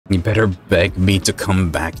You better beg me to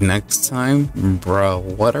come back next time? Bro,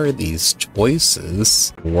 what are these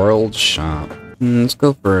choices? World shop. Let's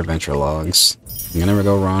go for adventure logs. You can never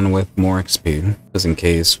go wrong with more XP, just in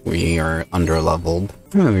case we are under-leveled.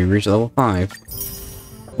 Oh, we reached level 5.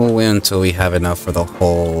 We'll wait until we have enough for the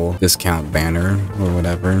whole discount banner, or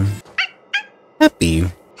whatever.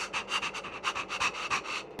 Happy.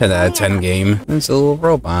 10 out of 10 game. It's a little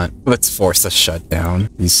robot. Let's force a shutdown.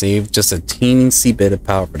 We saved just a teensy bit of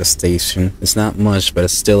power for the station. It's not much, but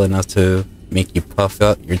it's still enough to make you puff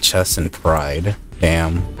out your chest in pride.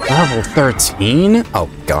 Damn. Level 13? Oh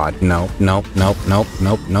god, nope, nope, nope, nope,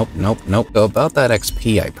 nope, nope, nope, nope. So about that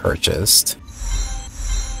XP I purchased.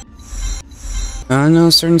 I know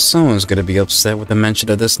certain someone's gonna be upset with the mention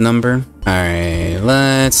of this number. Alright,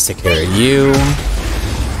 let's take care of you.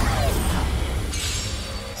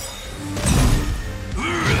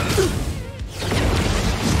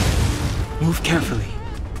 Move carefully.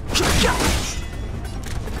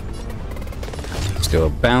 Let's do a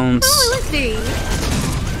bounce. Oh, let's see.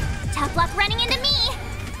 Tough luck running into me.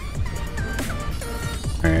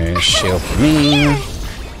 Alright, shield for me.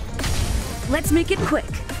 Let's make it quick.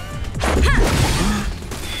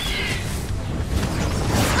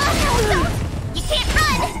 Oh, no, don't! You can't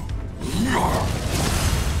run!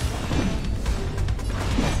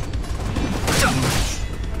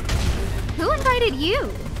 Who invited you?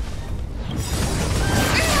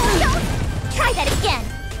 Don't! Try that again!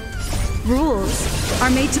 Rules are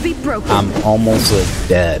made to be broken. I'm almost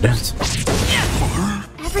dead.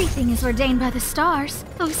 Everything is ordained by the stars.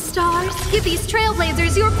 Those stars give these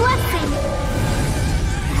trailblazers your blessing.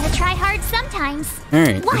 Gotta try hard sometimes.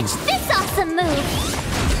 Alright. Watch this awesome move!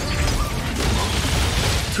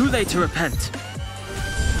 Too late to repent.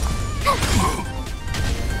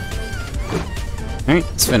 Alright,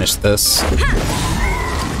 let's finish this.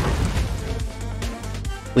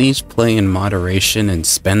 Please play in moderation and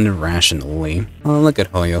spend rationally. Oh, look at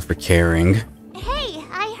Hoyo for caring. Hey,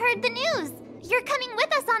 I heard the news. You're coming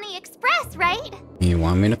with us on the express, right? You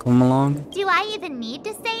want me to come along? Do I even need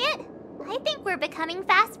to say it? I think we're becoming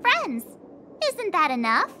fast friends. Isn't that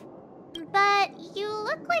enough? But you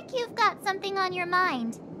look like you've got something on your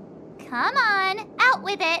mind. Come on, out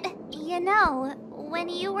with it. You know, when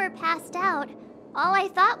you were passed out, all I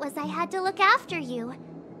thought was I had to look after you.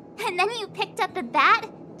 And then you picked up the bat?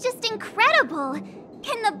 Just incredible!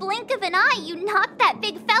 In the blink of an eye, you knocked that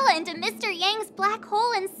big fella into Mr. Yang's black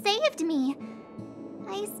hole and saved me.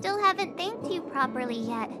 I still haven't thanked you properly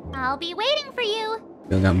yet. I'll be waiting for you.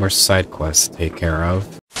 We've got more side quests to take care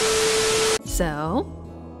of. So,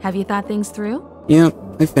 have you thought things through? Yep,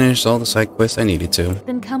 I finished all the side quests I needed to.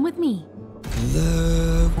 Then come with me.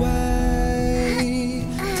 The way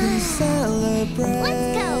to celebrate.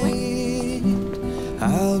 Let's go.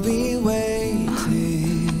 I'll be waiting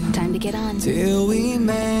Time to get on. till we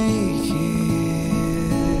make it.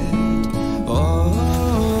 Oh,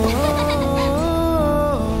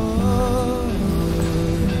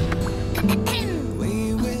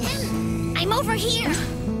 we will see. I'm over here.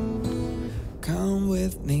 Come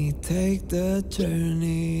with me, take the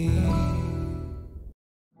journey.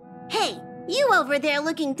 Hey, you over there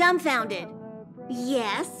looking dumbfounded.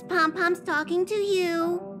 Yes, Pom-Pom's talking to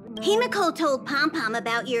you. Himiko told Pom-Pom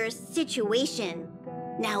about your situation.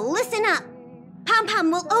 Now listen up.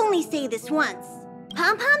 Pom-Pom will only say this once.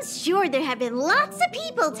 Pom-Pom's sure there have been lots of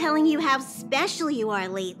people telling you how special you are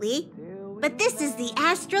lately. But this is the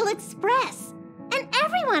Astral Express, and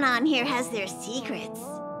everyone on here has their secrets.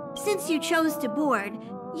 Since you chose to board,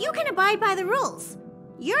 you can abide by the rules.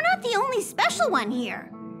 You're not the only special one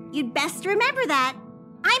here. You'd best remember that.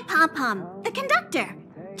 I'm Pom-Pom, the conductor.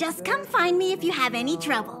 Just come find me if you have any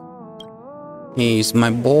trouble. He's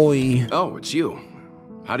my boy. Oh, it's you.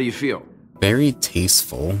 How do you feel? Very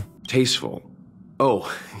tasteful. Tasteful.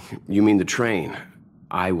 Oh, you mean the train.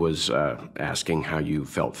 I was asking how you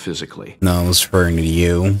felt physically. No, I was referring to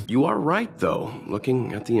you. You are right, though.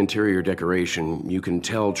 Looking at the interior decoration, you can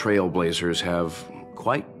tell trailblazers have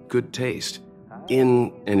quite good taste.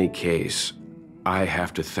 In any case, I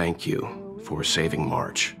have to thank you for saving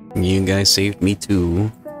March. You guys saved me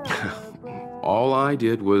too. All I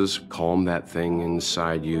did was calm that thing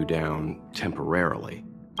inside you down temporarily.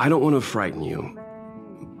 I don't want to frighten you,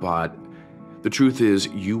 but the truth is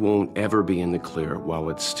you won't ever be in the clear while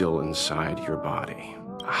it's still inside your body.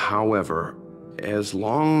 However, as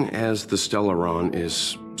long as the Stellaron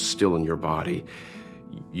is still in your body,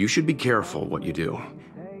 you should be careful what you do.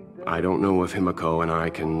 I don't know if Himiko and I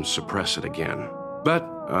can suppress it again, but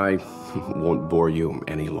I won't bore you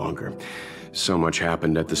any longer. So much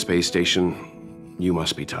happened at the space station, you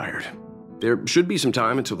must be tired. There should be some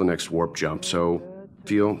time until the next warp jump, so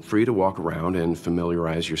Feel free to walk around and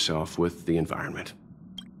familiarize yourself with the environment.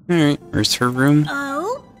 Alright, where's her room?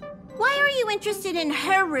 Oh? Why are you interested in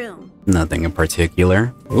her room? Nothing in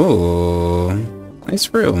particular. Ooh,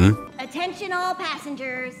 nice room. Attention all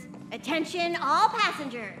passengers. Attention all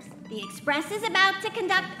passengers. The Express is about to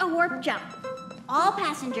conduct a warp jump. All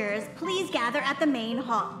passengers, please gather at the main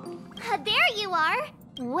hall. There you are.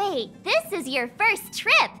 Wait, this is your first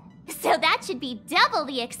trip. So that should be double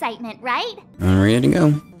the excitement, right? I'm ready to go.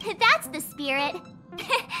 That's the spirit.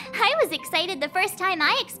 I was excited the first time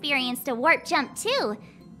I experienced a warp jump too.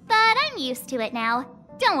 But I'm used to it now.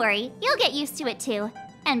 Don't worry, you'll get used to it too.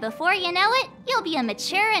 And before you know it, you'll be a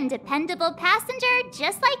mature and dependable passenger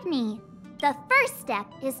just like me. The first step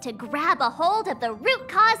is to grab a hold of the root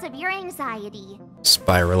cause of your anxiety.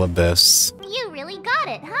 Spiral Abyss. You really got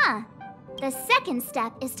it, huh? The second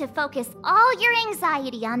step is to focus all your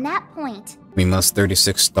anxiety on that point. We must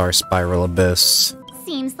 36-star Spiral Abyss.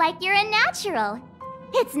 Seems like you're a natural.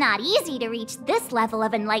 It's not easy to reach this level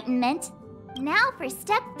of enlightenment. Now for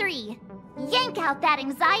step 3. Yank out that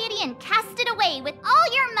anxiety and cast it away with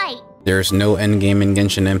all your might. There's no endgame in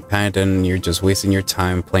Genshin Impact, and you're just wasting your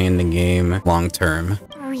time playing the game long term.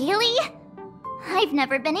 Really? I've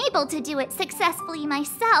never been able to do it successfully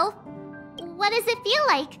myself. What does it feel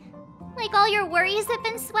like? Like all your worries have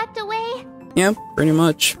been swept away? Yep, pretty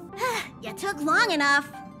much. You took long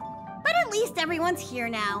enough. But at least everyone's here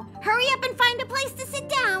now. Hurry up and find a place to sit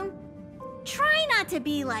down. Try not to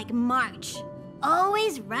be like March.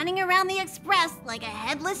 Always running around the Express like a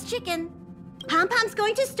headless chicken. Pom-Pom's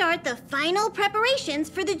going to start the final preparations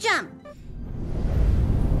for the jump.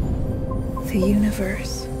 The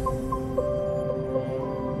universe.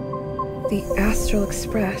 The Astral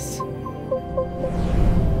Express.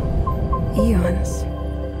 Eons.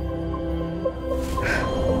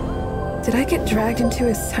 Did I get dragged into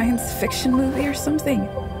a science fiction movie or something?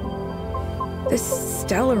 This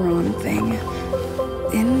Stellaron thing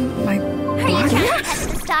in my Are you body? trying to touch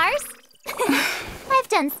the stars? I've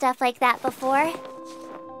done stuff like that before.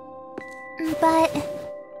 But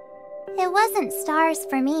it wasn't stars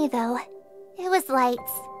for me, though. It was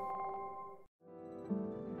lights.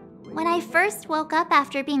 When I first woke up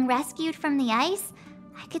after being rescued from the ice,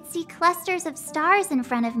 I could see clusters of stars in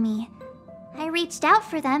front of me. I reached out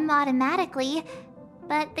for them automatically,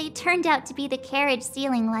 but they turned out to be the carriage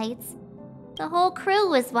ceiling lights. The whole crew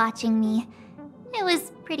was watching me. It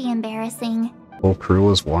was pretty embarrassing. Whole crew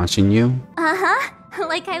was watching you? Uh-huh,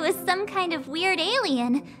 like I was some kind of weird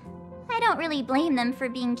alien. I don't really blame them for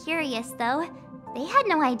being curious, though. They had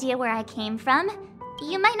no idea where I came from.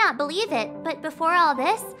 You might not believe it, but before all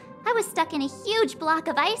this, I was stuck in a huge block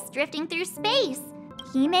of ice drifting through space.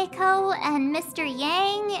 Himeko and Mr.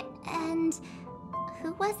 Yang and...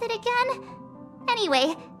 who was it again?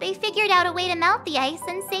 Anyway, they figured out a way to melt the ice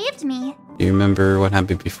and saved me. Do you remember what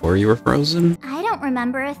happened before you were frozen? I don't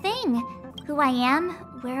remember a thing. Who I am,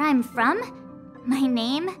 where I'm from, my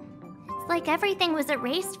name. It's like everything was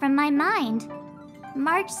erased from my mind.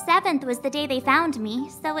 March 7th was the day they found me,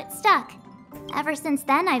 so it stuck. Ever since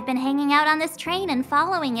then, I've been hanging out on this train and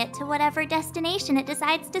following it to whatever destination it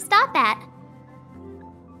decides to stop at.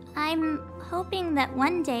 I'm hoping that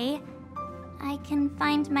one day I can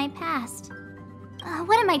find my past.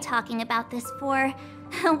 What am I talking about this for?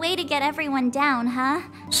 A way to get everyone down, huh?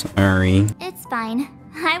 Sorry. It's fine.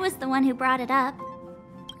 I was the one who brought it up.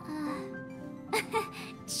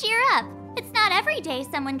 Cheer up. It's not every day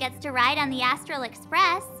someone gets to ride on the Astral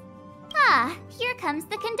Express. Ah, here comes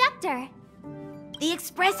the conductor. The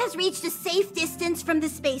Express has reached a safe distance from the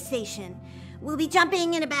space station. We'll be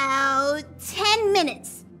jumping in about 10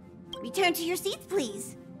 minutes. Return to your seats,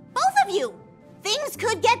 please. Both of you! Things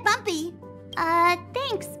could get bumpy.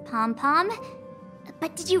 Thanks, Pom-Pom.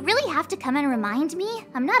 But did you really have to come and remind me?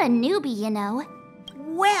 I'm not a newbie, you know.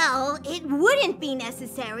 Well, it wouldn't be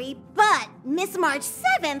necessary, but Miss March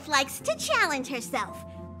 7th likes to challenge herself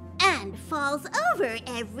and falls over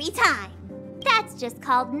every time. That's just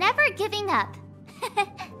called never giving up. Look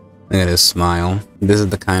at his smile. This is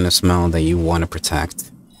the kind of smile that you want to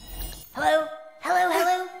protect. Hello? Hello,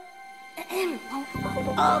 hello?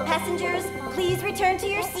 All passengers, please return to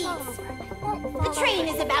your seats. The train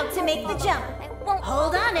is about to make the jump.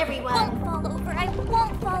 Hold on, everyone. I won't fall over. I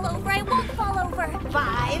won't fall over. I won't fall over.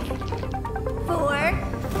 5, 4,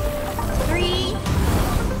 3,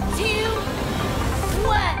 2,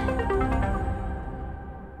 1.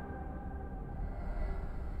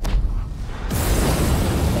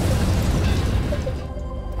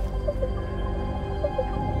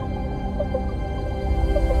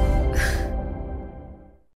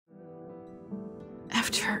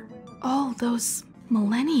 After all those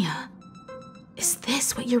millennia, is this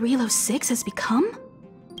this what Jarilo-VI has become?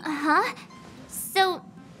 Uh-huh. So,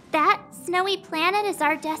 that snowy planet is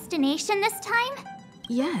our destination this time?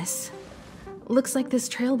 Yes. Looks like this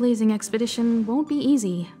trailblazing expedition won't be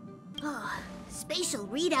easy. Oh, spatial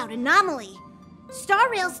readout anomaly. Star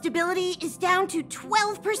rail stability is down to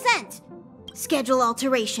 12%. Schedule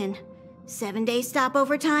alteration. 7-day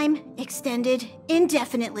stopover time extended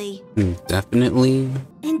indefinitely. Definitely.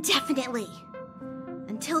 Indefinitely.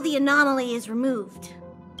 Until the anomaly is removed.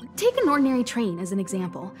 Take an ordinary train as an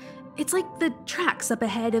example. It's like the tracks up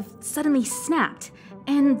ahead have suddenly snapped,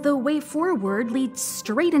 and the way forward leads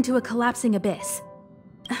straight into a collapsing abyss.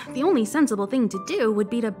 The only sensible thing to do would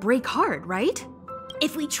be to brake hard, right?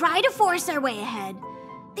 If we try to force our way ahead,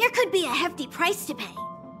 there could be a hefty price to pay.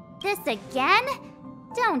 This again?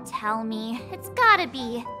 Don't tell me. It's gotta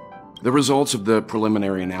be. The results of the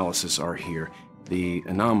preliminary analysis are here. The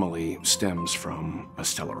anomaly stems from a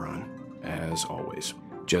Stellaron, as always.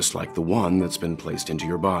 Just like the one that's been placed into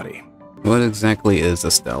your body. What exactly is a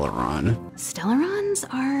Stellaron? Stellarons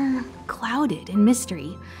are clouded in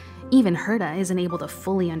mystery. Even Herta isn't able to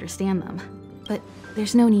fully understand them. But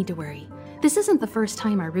there's no need to worry. This isn't the first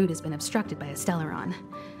time our route has been obstructed by a Stellaron.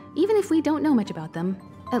 Even if we don't know much about them,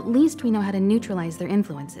 at least we know how to neutralize their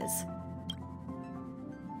influences.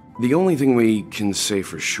 The only thing we can say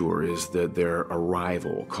for sure is that their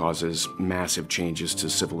arrival causes massive changes to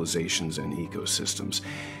civilizations and ecosystems.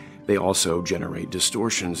 They also generate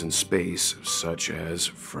distortions in space, such as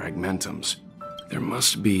fragmentums. There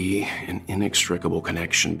must be an inextricable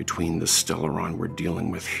connection between the Stellaron we're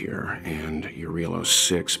dealing with here and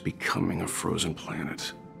Jarilo-VI becoming a frozen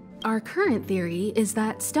planet. Our current theory is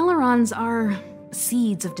that Stellarons are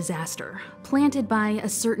seeds of disaster, planted by a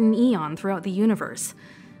certain eon throughout the universe.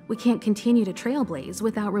 We can't continue to trailblaze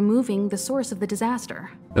without removing the source of the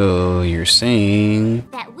disaster. Oh, you're saying...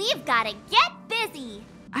 That we've gotta get busy!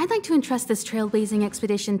 I'd like to entrust this trailblazing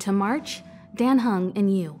expedition to March, Dan Heng,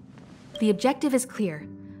 and you. The objective is clear.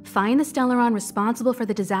 Find the Stellaron responsible for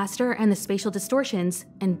the disaster and the spatial distortions,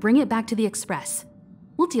 and bring it back to the Express.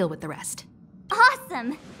 We'll deal with the rest.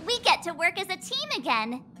 Awesome! We get to work as a team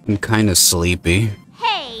again! I'm kinda sleepy.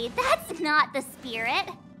 Hey, that's not the spirit!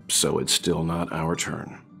 So it's still not our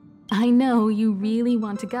turn. I know you really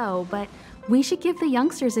want to go, but we should give the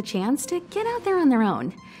youngsters a chance to get out there on their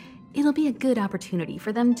own. It'll be a good opportunity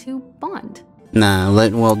for them to bond. Nah,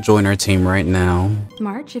 let Walt join our team right now.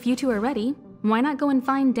 March, if you two are ready, why not go and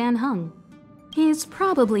find Dan Heng? He's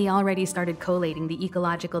probably already started collating the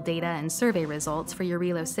ecological data and survey results for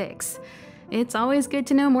Jarilo-VI. It's always good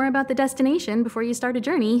to know more about the destination before you start a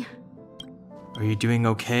journey. Are you doing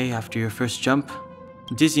okay after your first jump?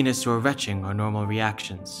 Dizziness or retching are normal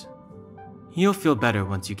reactions. You'll feel better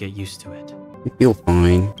once you get used to it. I feel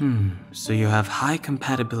fine. So you have high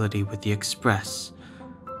compatibility with the Express.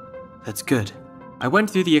 That's good. I went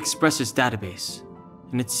through the Express's database,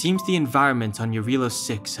 and it seems the environment on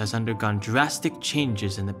Jarilo-VI has undergone drastic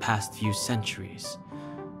changes in the past few centuries.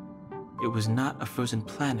 It was not a frozen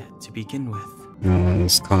planet to begin with.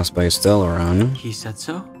 It's caused by a Stellaron. He said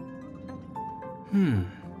so?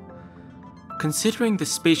 Considering the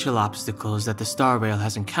spatial obstacles that the Star Rail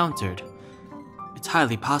has encountered, it's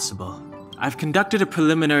highly possible. I've conducted a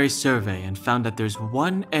preliminary survey and found that there's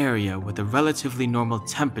one area with a relatively normal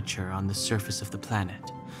temperature on the surface of the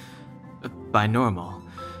planet. By normal,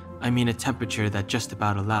 I mean a temperature that just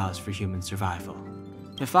about allows for human survival.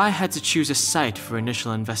 If I had to choose a site for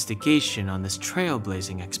initial investigation on this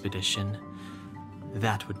trailblazing expedition,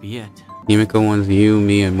 that would be it. Himiko wants you,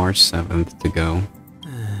 me, and March 7th to go.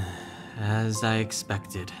 As I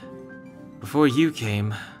expected. Before you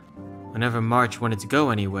came, whenever March wanted to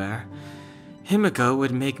go anywhere, Himiko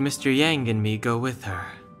would make Mr. Yang and me go with her.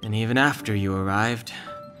 And even after you arrived,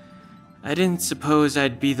 I didn't suppose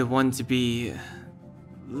I'd be the one to be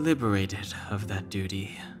liberated of that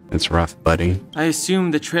duty. It's rough, buddy. I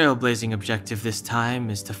assume the trailblazing objective this time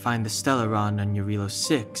is to find the Stellaron on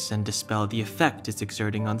Jarilo-VI and dispel the effect it's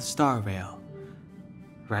exerting on the Star Rail.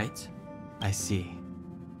 Right? I see.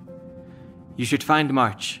 You should find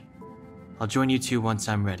March. I'll join you two once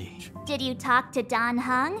I'm ready. Did you talk to Dan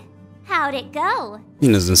Heng? How'd it go?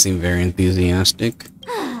 He doesn't seem very enthusiastic.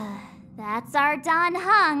 That's our Dan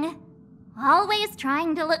Heng. Always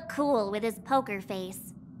trying to look cool with his poker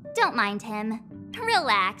face. Don't mind him.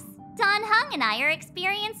 Relax. Dan Heng and I are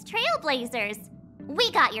experienced trailblazers.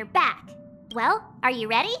 We got your back. Well, are you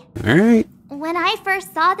ready? Alright. When I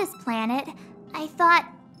first saw this planet, I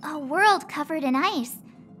thought, a world covered in ice.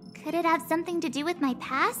 Could it have something to do with my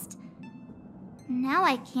past? Now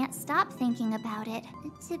I can't stop thinking about it.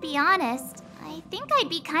 To be honest, I think I'd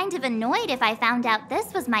be kind of annoyed if I found out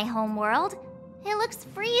this was my home world. It looks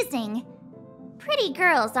freezing. Pretty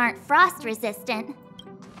girls aren't frost resistant.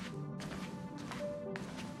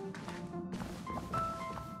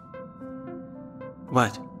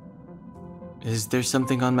 What? Is there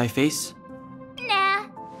something on my face? Nah,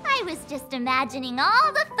 I was just imagining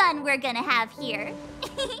all the fun we're gonna have here.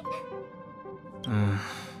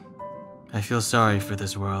 I feel sorry for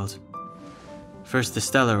this world. First the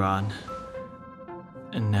Stellaron,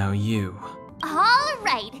 and now you. All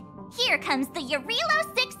right, here comes the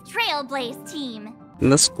Jarilo-VI Trailblaze team.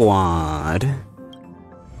 The squad.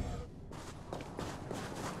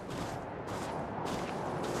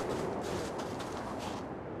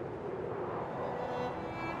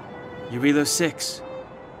 Jarilo-VI.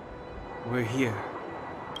 We're here.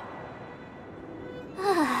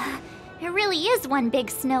 It really is one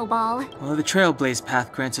big snowball. Well, the Trailblaze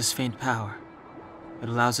path grants us faint power. It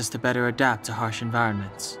allows us to better adapt to harsh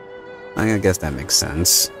environments. I guess that makes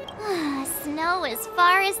sense. Snow as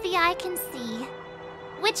far as the eye can see.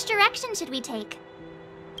 Which direction should we take?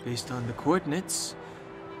 Based on the coordinates,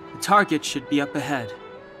 the target should be up ahead.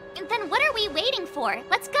 Then what are we waiting for?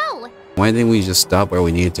 Let's go! Why didn't we just stop where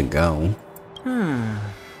we needed to go?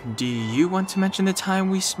 Do you want to mention the time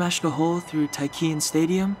we smashed a hole through Taikian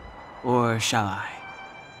Stadium? Or shall I?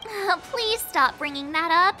 Please stop bringing that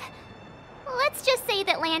up. Let's just say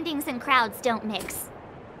that landings and crowds don't mix.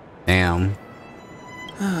 Damn.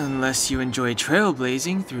 Unless you enjoy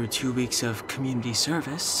trailblazing through 2 weeks of community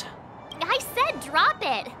service. I said drop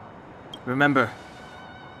it! Remember,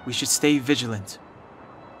 we should stay vigilant.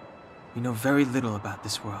 We know very little about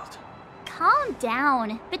this world. Calm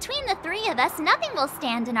down. Between the three of us, nothing will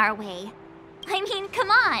stand in our way. I mean, come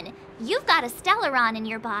on. You've got a Stellaron in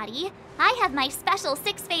your body. I have my special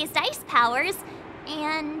 6-phased ice powers.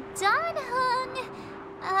 And Dan-hung,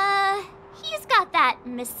 he's got that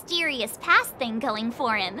mysterious past thing going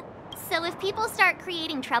for him. So if people start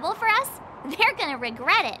creating trouble for us, they're gonna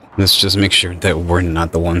regret it. Let's just make sure that we're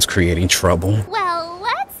not the ones creating trouble. Well,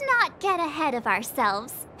 let's not get ahead of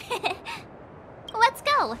ourselves. Let's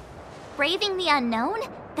go. Braving the unknown?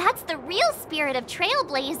 That's the real spirit of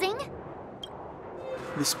trailblazing.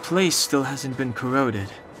 This place still hasn't been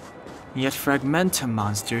corroded. Yet Fragmentum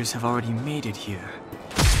monsters have already made it here.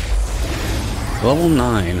 Level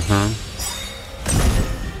 9, huh?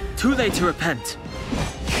 Too late to repent.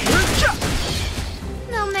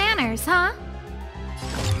 No manners, huh?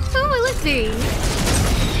 Oh, let's see.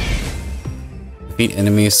 Defeat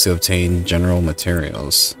enemies to obtain general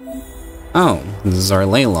materials. Oh, this is our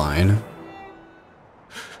ley line.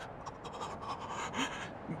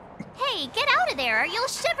 Hey, get out of there or you'll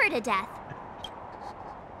shiver to death.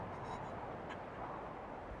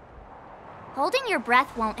 Holding your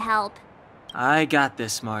breath won't help. I got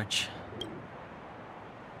this, March.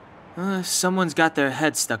 Someone's got their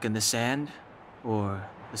head stuck in the sand, or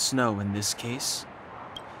the snow in this case.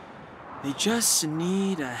 They just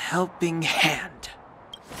need a helping hand.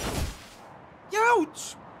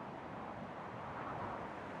 Ouch!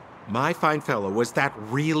 My fine fellow, was that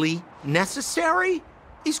really necessary?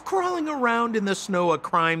 Is crawling around in the snow a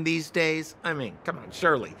crime these days? I mean, come on,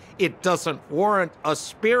 surely it doesn't warrant a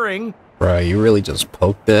spearing. Bruh, you really just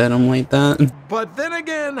poked at him like that? But then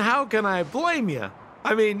again, how can I blame you?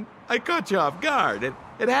 I mean, I caught you off guard.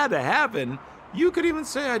 It had to happen. You could even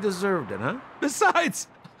say I deserved it, huh? Besides,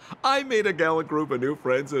 I made a gallant group of new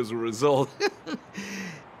friends as a result.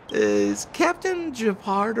 Is Captain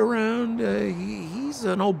Japard around? He's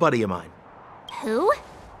an old buddy of mine. Who?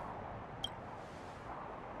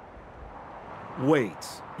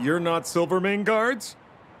 Wait, you're not Silvermane guards?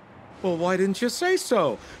 Well, why didn't you say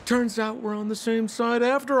so? Turns out we're on the same side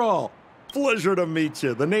after all. Pleasure to meet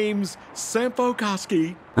you. The name's Sampo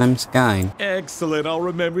Koski. I'm Sky. Excellent, I'll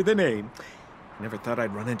remember the name. Never thought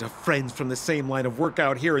I'd run into friends from the same line of work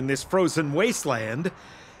out here in this frozen wasteland.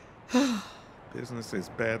 Business is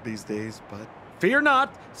bad these days, but fear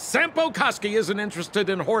not, Sampo Koski isn't interested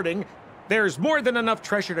in hoarding. There's more than enough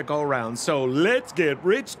treasure to go around, so let's get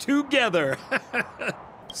rich together.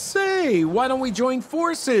 Say, why don't we join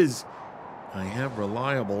forces? I have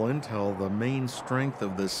reliable intel the main strength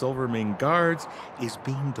of the Silvermane guards is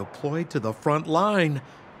being deployed to the front line.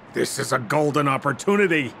 This is a golden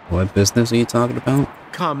opportunity. What business are you talking about?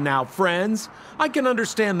 Come now, friends. I can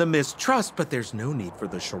understand the mistrust, but there's no need for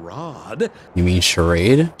the charade. You mean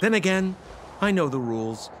charade? Then again, I know the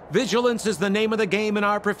rules. Vigilance is the name of the game in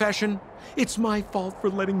our profession. It's my fault for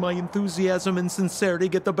letting my enthusiasm and sincerity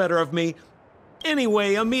get the better of me.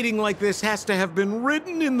 Anyway, a meeting like this has to have been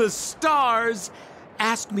written in the stars.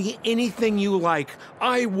 Ask me anything you like.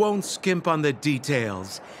 I won't skimp on the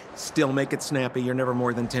details. Still make it snappy. You're never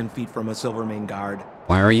more than 10 feet from a Silvermane guard.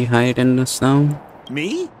 Why are you hiding in the snow?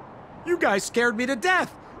 Me? You guys scared me to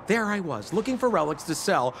death. There I was, looking for relics to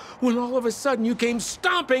sell, when all of a sudden you came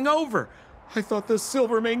stomping over. I thought the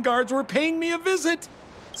Silvermane guards were paying me a visit.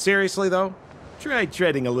 Seriously, though, try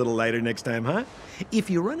treading a little lighter next time, huh? If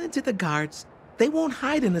you run into the guards, they won't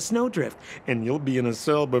hide in a snowdrift, and you'll be in a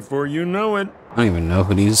cell before you know it. I don't even know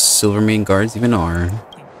who these Silvermane guards even are.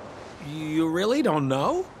 You really don't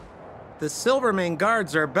know? The Silvermane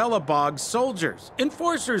guards are Bellabog's soldiers,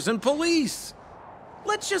 enforcers, and police.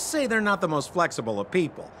 Let's just say they're not the most flexible of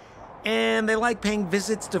people, and they like paying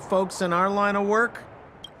visits to folks in our line of work.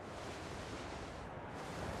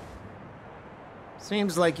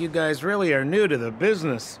 Seems like you guys really are new to the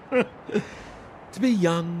business. To be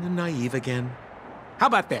young and naive again. How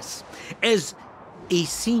about this? As a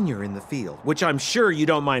senior in the field, which I'm sure you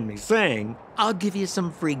don't mind me saying, I'll give you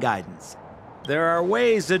some free guidance. There are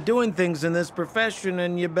ways of doing things in this profession,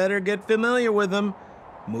 and you better get familiar with them.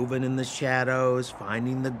 Moving in the shadows,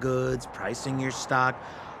 finding the goods, pricing your stock,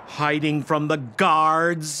 hiding from the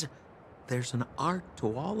guards. There's an art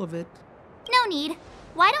to all of it. No need.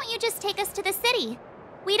 Why don't you just take us to the city?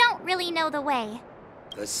 We don't really know the way.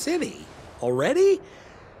 The city? Already?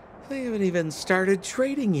 They haven't even started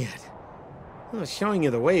trading yet. Well, showing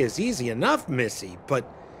you the way is easy enough, Missy, but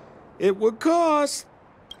it would cost.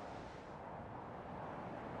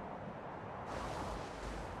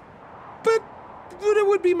 But it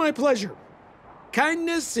would be my pleasure.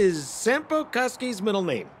 Kindness is Sampo Koski's middle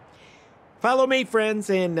name. Follow me, friends,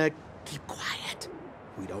 and keep quiet.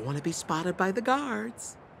 We don't want to be spotted by the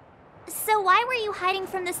guards. So why were you hiding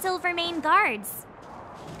from the Silvermane guards?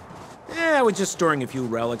 I was just storing a few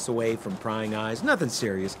relics away from prying eyes. Nothing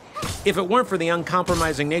serious. If it weren't for the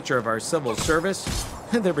uncompromising nature of our civil service,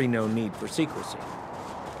 there'd be no need for secrecy.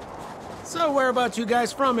 So where about you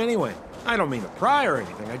guys from, anyway? I don't mean to pry or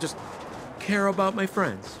anything. I just care about my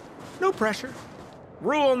friends. No pressure.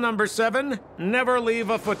 Rule number 7, never leave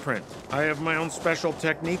a footprint. I have my own special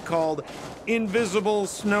technique called invisible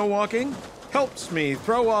snow walking. Helps me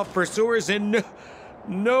throw off pursuers in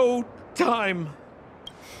no time.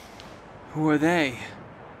 Who are they?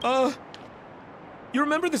 You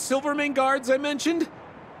remember the Silvermane guards I mentioned?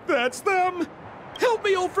 That's them. Help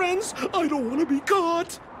me, old friends. I don't want to be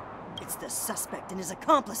caught. It's the suspect and his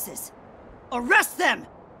accomplices. Arrest them!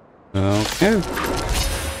 Okay.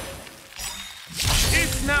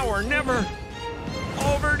 It's now or never.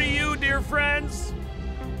 Over to you, dear friends.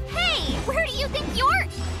 Hey, where do you think you're...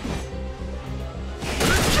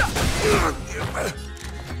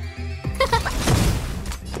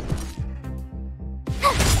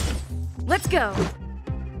 Let's go.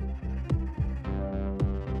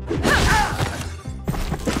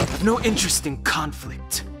 No interest in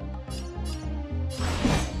conflict.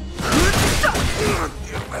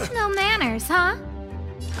 No manners, huh?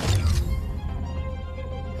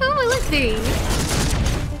 Who will it be?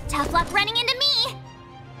 Tough luck running into me!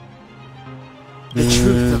 The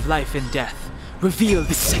truth of life and death. Reveal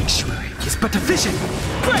the sanctuary is but a vision.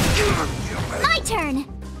 My turn!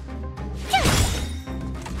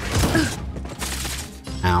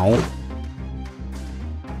 Ow.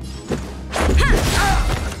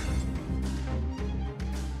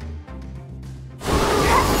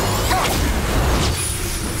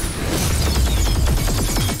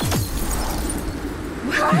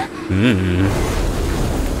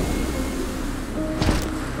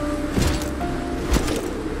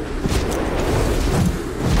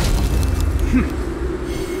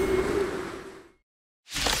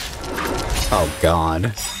 Oh god.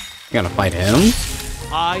 You gotta fight him?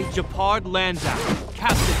 I, Japard Landau,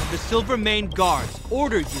 captain of the Silvermane Guards,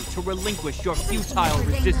 order you to relinquish your futile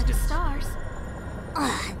resistance.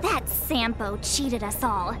 Ugh, that Sampo cheated us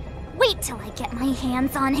all. Wait till I get my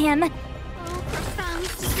hands on him. Oh, profound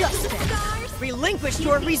suspect. Relinquish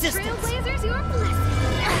your resistance. Trailblazers, your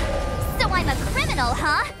blessing. So I'm a criminal,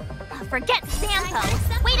 huh? Forget Sampo.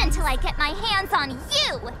 Wait until I get my hands on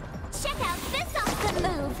you. Check out this awesome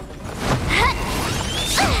move.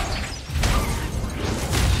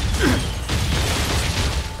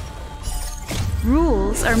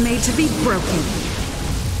 Rules are made to be broken.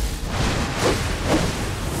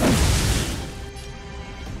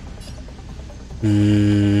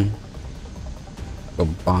 Go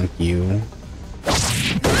bonk you.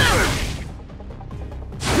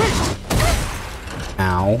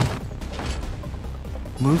 Ow.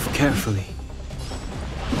 Move carefully.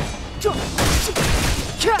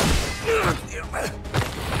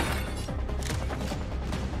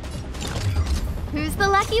 Who's the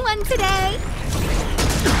lucky one today?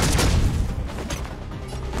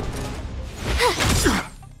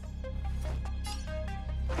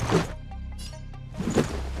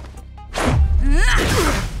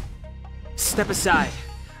 Step aside.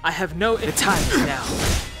 I have no time now.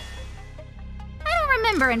 I don't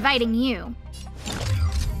remember inviting you.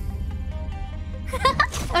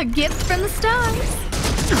 A gift from the stars.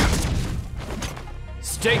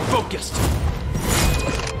 Stay focused.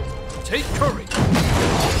 Take courage.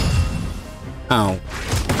 Oh.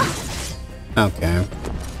 Okay.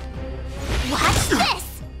 Watch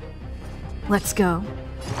this. Let's go.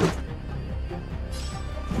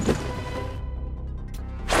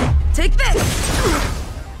 Take this!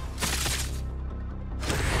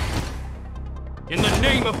 In the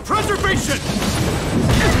name of preservation!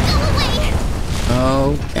 Go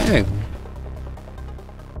away. Okay.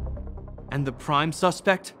 And the prime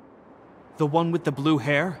suspect? The one with the blue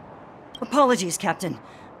hair? Apologies, Captain.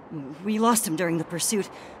 We lost him during the pursuit.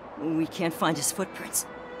 We can't find his footprints.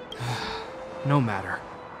 No matter.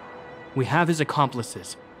 We have his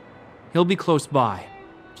accomplices. He'll be close by,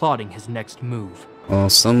 plotting his next move. Well,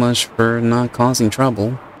 so much for not causing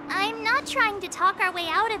trouble. I'm not trying to talk our way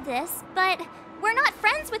out of this, but we're not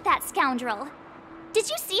friends with that scoundrel. Did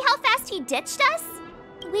you see how fast he ditched us?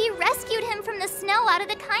 We rescued him from the snow out of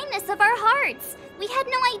the kindness of our hearts. We had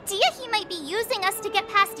no idea he might be using us to get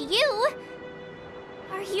past you.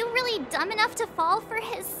 Are you really dumb enough to fall for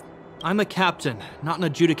his... I'm a captain, not an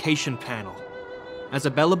adjudication panel. As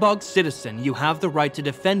a Belobog citizen, you have the right to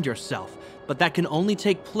defend yourself, but that can only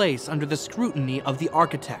take place under the scrutiny of the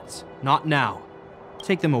architects, not now.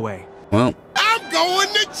 Take them away. Well, I'm going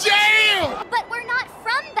to jail! But we're not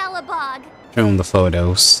from Belobog. show him the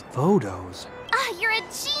photos. Photos? Ah, you're a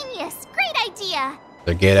genius. Great idea.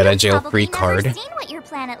 The get out of jail free You've probably card. never seen what your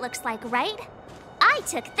planet looks like, right? I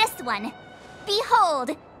took this one.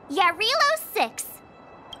 Behold, Jarilo-VI.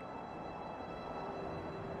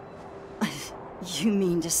 You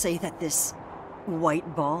mean to say that this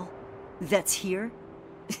white ball that's here?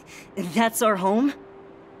 That's our home?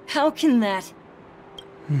 How can that...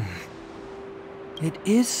 It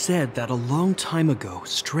is said that a long time ago,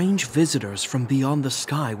 strange visitors from beyond the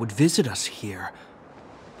sky would visit us here.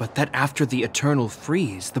 But that after the eternal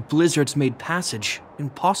freeze, the blizzards made passage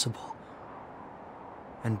impossible.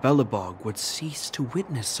 And Belobog would cease to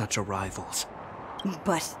witness such arrivals.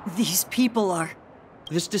 But these people are...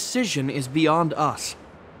 This decision is beyond us.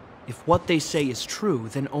 If what they say is true,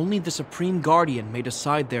 then only the Supreme Guardian may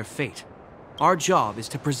decide their fate. Our job is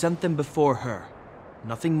to present them before her.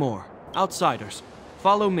 Nothing more. Outsiders,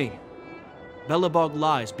 follow me. Belobog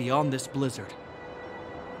lies beyond this blizzard.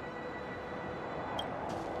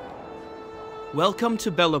 Welcome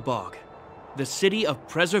to Belobog, the city of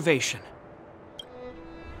preservation.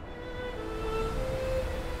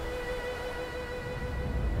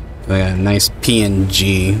 We got a nice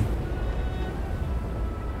PNG.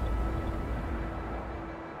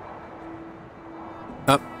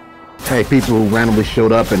 Up. Hey, people who randomly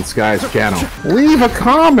showed up in Sky's channel, leave a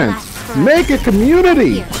comment! Make a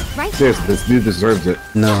community! Seriously, this dude deserves it.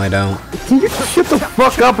 No, I don't. Can you shut the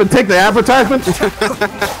fuck up and take the advertisement?